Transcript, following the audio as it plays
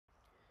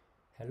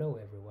Hello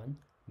everyone,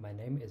 my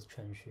name is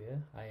Chen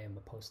Xue. I am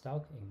a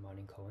postdoc in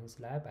Marlin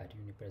Cohen's lab at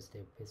University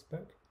of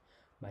Pittsburgh.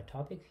 My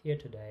topic here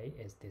today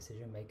is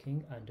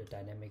decision-making under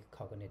dynamic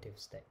cognitive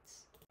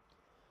states.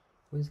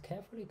 With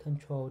carefully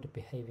controlled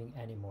behaving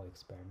animal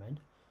experiment,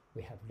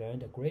 we have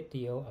learned a great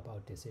deal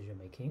about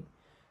decision-making,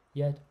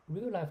 yet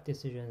real-life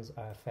decisions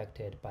are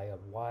affected by a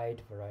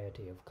wide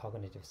variety of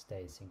cognitive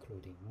states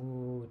including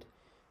mood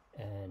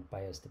and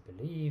biased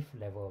belief,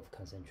 level of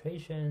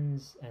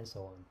concentrations, and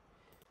so on.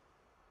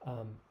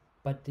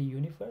 But the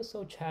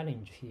universal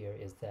challenge here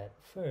is that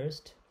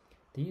first,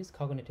 these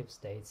cognitive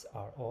states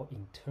are all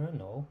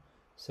internal,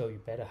 so you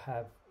better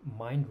have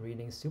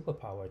mind-reading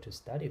superpower to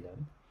study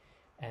them.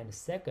 And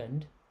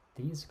second,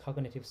 these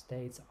cognitive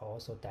states are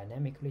also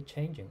dynamically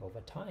changing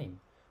over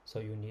time, so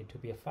you need to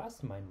be a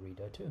fast mind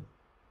reader too.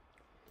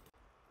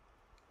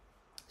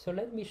 So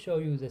let me show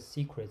you the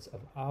secrets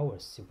of our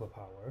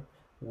superpower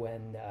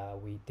when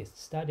we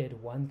studied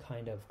one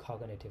kind of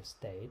cognitive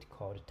state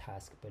called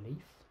task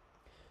belief.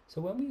 So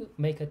when we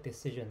make a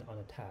decision on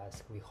a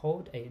task, we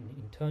hold an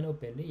internal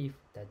belief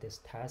that this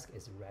task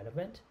is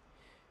relevant.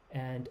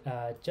 And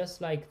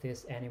just like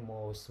this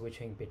animal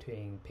switching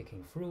between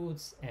picking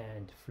fruits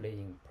and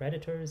fleeing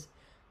predators,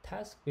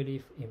 task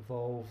belief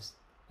evolves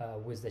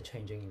with the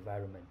changing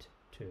environment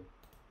too.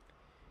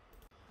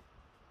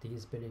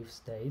 These belief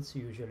states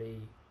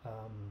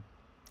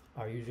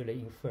are usually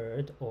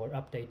inferred or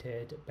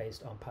updated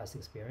based on past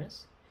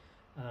experience.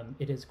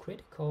 It is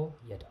critical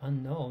yet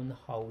unknown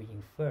how we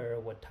infer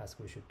what task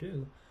we should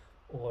do,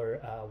 or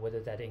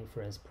whether that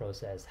inference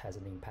process has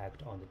an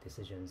impact on the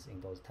decisions in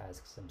those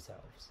tasks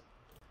themselves.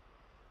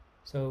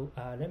 So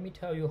let me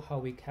tell you how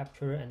we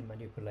capture and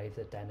manipulate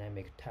the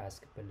dynamic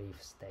task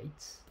belief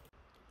states.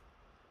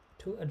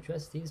 To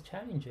address these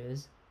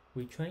challenges,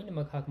 we trained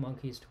macaque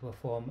monkeys to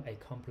perform a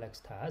complex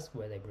task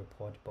where they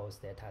report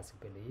both their task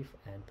belief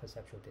and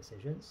perceptual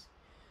decisions.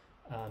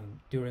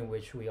 During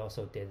which we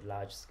also did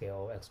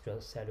large-scale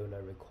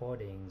extracellular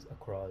recordings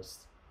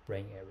across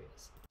brain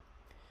areas.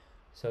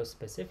 So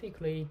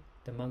specifically,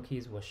 the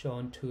monkeys were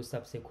shown two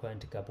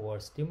subsequent Gabor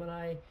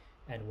stimuli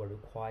and were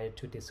required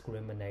to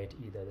discriminate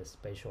either the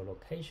spatial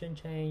location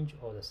change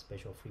or the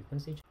spatial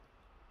frequency change.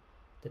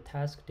 The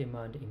task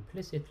demand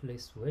implicitly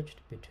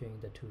switched between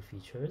the two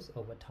features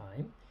over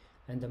time,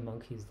 and the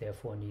monkeys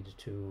therefore needed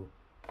to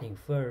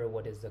infer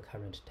what is the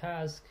current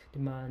task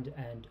demand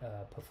and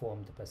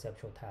perform the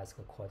perceptual task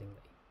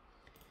accordingly.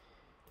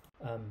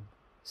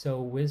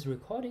 So with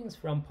recordings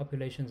from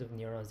populations of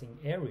neurons in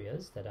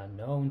areas that are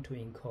known to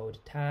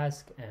encode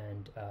task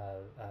and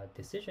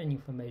decision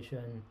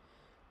information,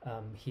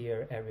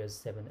 here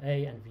areas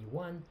 7A and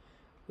V1,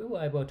 we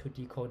were able to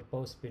decode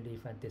both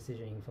belief and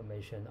decision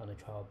information on a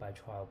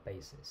trial-by-trial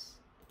basis.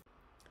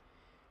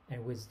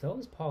 And with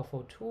those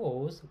powerful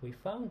tools, we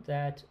found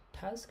that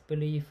task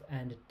belief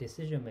and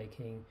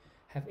decision-making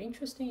have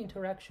interesting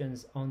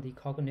interactions on the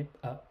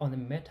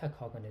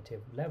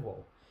metacognitive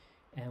level.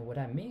 And what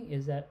I mean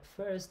is that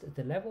first,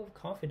 the level of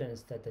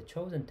confidence that the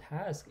chosen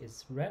task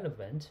is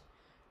relevant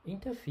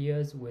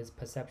interferes with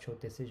perceptual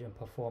decision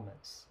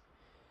performance.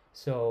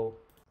 So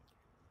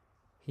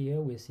here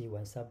we see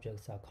when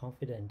subjects are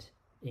confident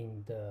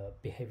in the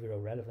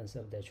behavioral relevance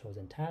of their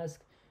chosen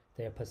task,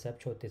 their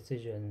perceptual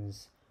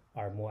decisions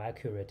are more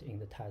accurate in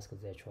the task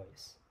of their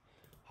choice.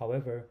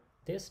 However,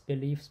 this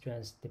belief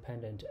strength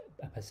dependent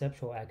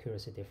perceptual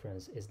accuracy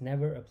difference is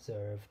never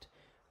observed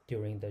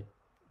during the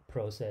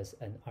process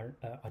an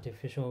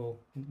artificial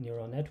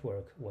neural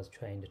network was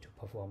trained to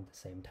perform the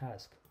same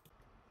task.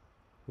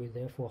 We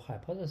therefore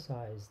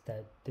hypothesize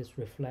that this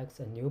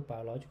reflects a new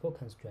biological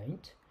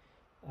constraint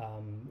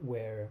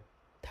where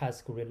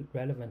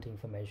task-relevant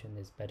information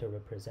is better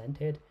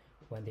represented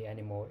when the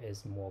animal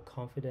is more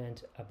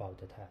confident about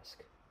the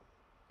task.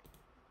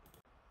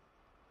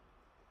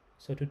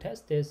 So to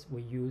test this,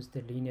 we used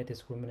the linear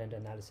discriminant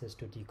analysis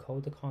to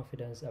decode the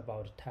confidence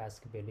about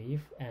task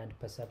belief and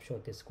perceptual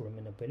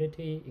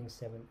discriminability in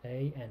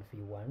 7A and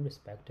V1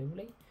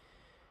 respectively.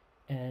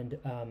 And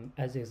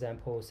as the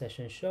example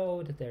session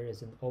showed, there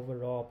is an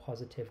overall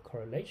positive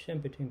correlation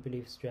between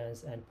belief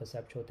strength and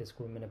perceptual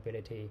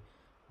discriminability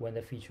when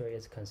the feature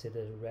is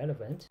considered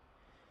relevant,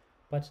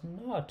 but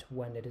not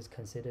when it is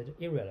considered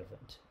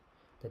irrelevant.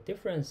 The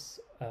difference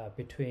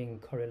between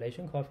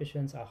correlation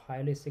coefficients are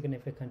highly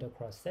significant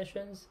across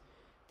sessions.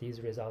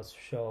 These results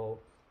show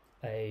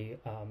a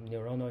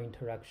neuronal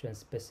interaction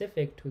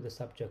specific to the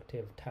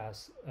subjective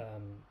task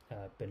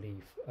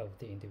belief of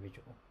the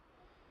individual.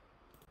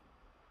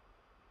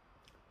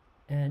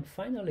 And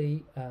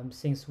finally,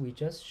 since we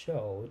just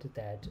showed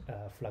that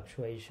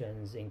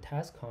fluctuations in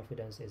task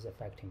confidence is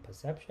affecting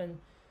perception,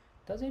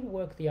 does it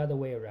work the other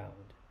way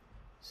around?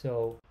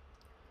 So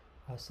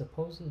are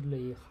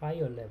supposedly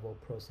higher level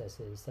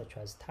processes such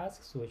as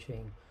task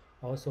switching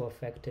also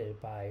affected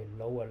by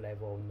lower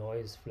level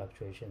noise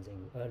fluctuations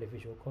in early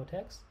visual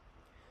cortex?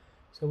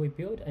 So we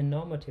built a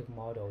normative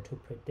model to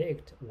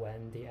predict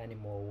when the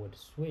animal would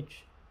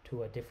switch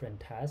to a different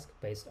task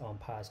based on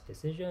past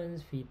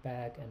decisions,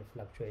 feedback, and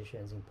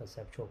fluctuations in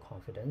perceptual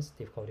confidence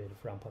decoded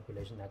from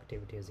population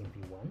activities in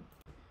V1.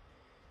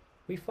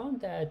 We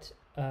found that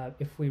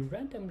if we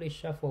randomly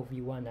shuffle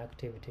V1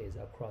 activities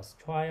across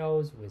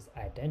trials with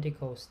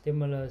identical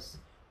stimulus,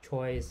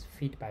 choice,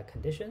 feedback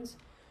conditions,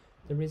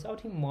 the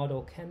resulting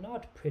model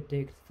cannot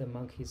predict the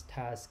monkey's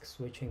task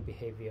switching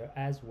behavior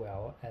as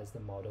well as the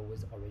model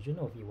with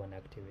original V1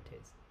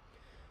 activities.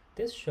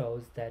 This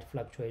shows that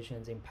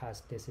fluctuations in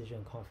past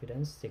decision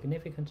confidence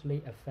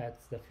significantly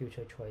affects the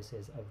future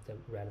choices of the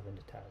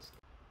relevant task.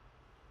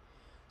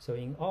 So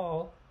in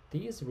all,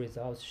 these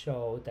results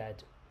show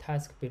that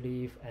task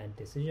belief and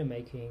decision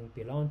making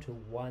belong to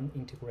one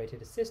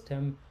integrated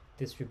system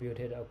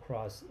distributed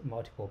across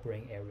multiple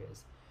brain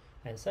areas.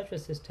 And such a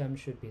system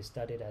should be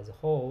studied as a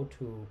whole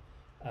to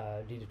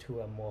lead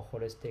to a more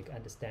holistic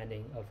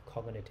understanding of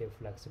cognitive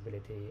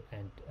flexibility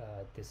and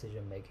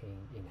decision making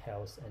in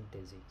health and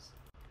disease.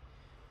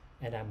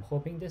 And I'm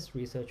hoping this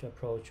research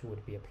approach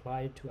would be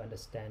applied to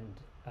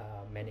understand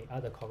many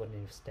other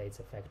cognitive states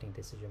affecting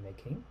decision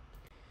making.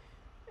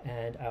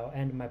 And I'll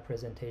end my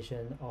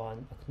presentation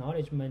on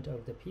acknowledgement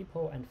of the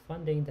people and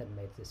funding that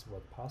made this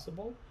work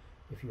possible.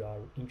 If you are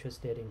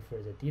interested in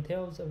further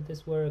details of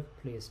this work,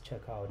 please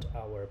check out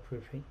our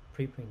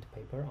preprint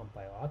paper on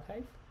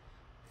bioRxiv.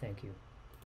 Thank you.